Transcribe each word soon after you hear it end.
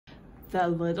the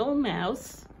little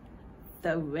mouse,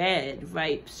 the red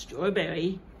ripe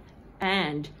strawberry,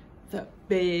 and the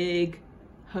big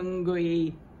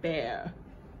hungry bear.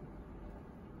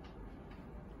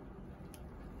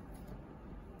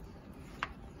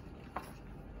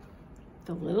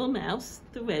 The Little Mouse,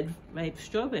 the Red Ripe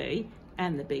Strawberry,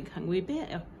 and the Big Hungry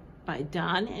Bear by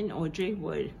Don and Audrey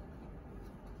Wood.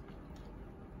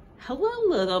 Hello,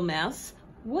 Little Mouse.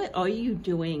 What are you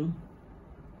doing?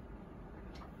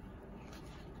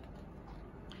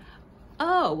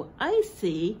 Oh, I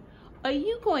see. Are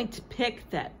you going to pick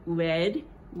that red,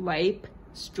 ripe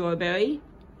strawberry?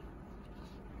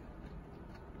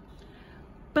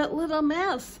 But Little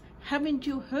Mouse, haven't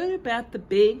you heard about the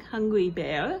Big Hungry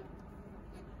Bear?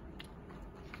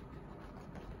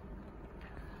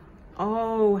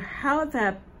 Oh, how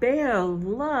that bear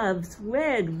loves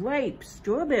red, ripe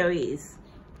strawberries.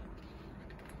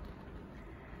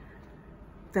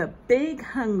 The Big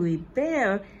Hungry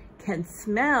Bear can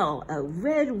smell a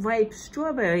red, ripe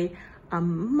strawberry a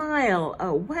mile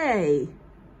away.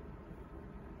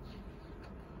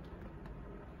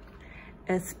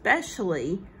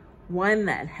 Especially one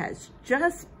that has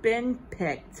just been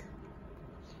picked.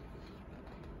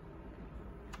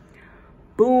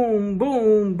 Boom,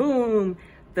 boom, boom.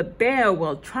 The bear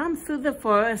will tromp through the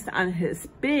forest on his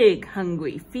big,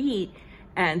 hungry feet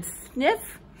and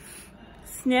sniff,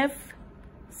 sniff,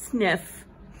 sniff.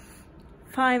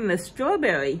 Find the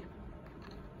strawberry.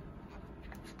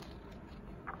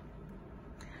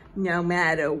 No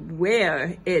matter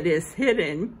where it is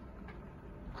hidden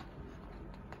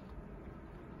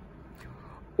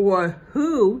or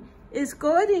who is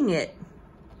guarding it,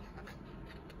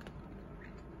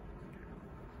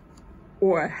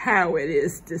 or how it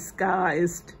is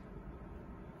disguised.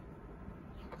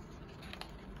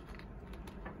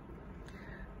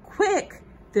 Quick,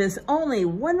 there's only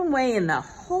one way in the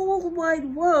whole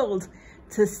wide world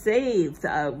to save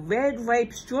the red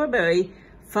ripe strawberry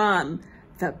from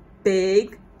the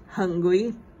Big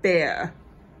Hungry Bear.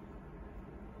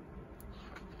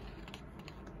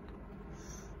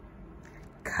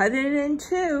 Cut it in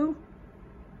two.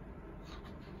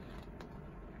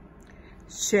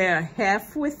 Share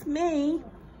half with me,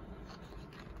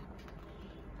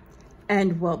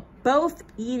 and we'll both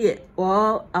eat it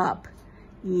all up.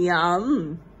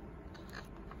 Yum!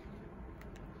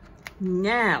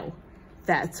 Now,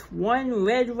 that's one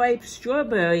red ripe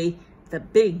strawberry the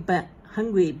Big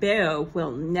Hungry Bear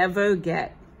will never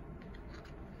get.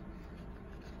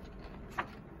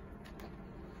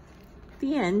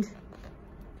 The end.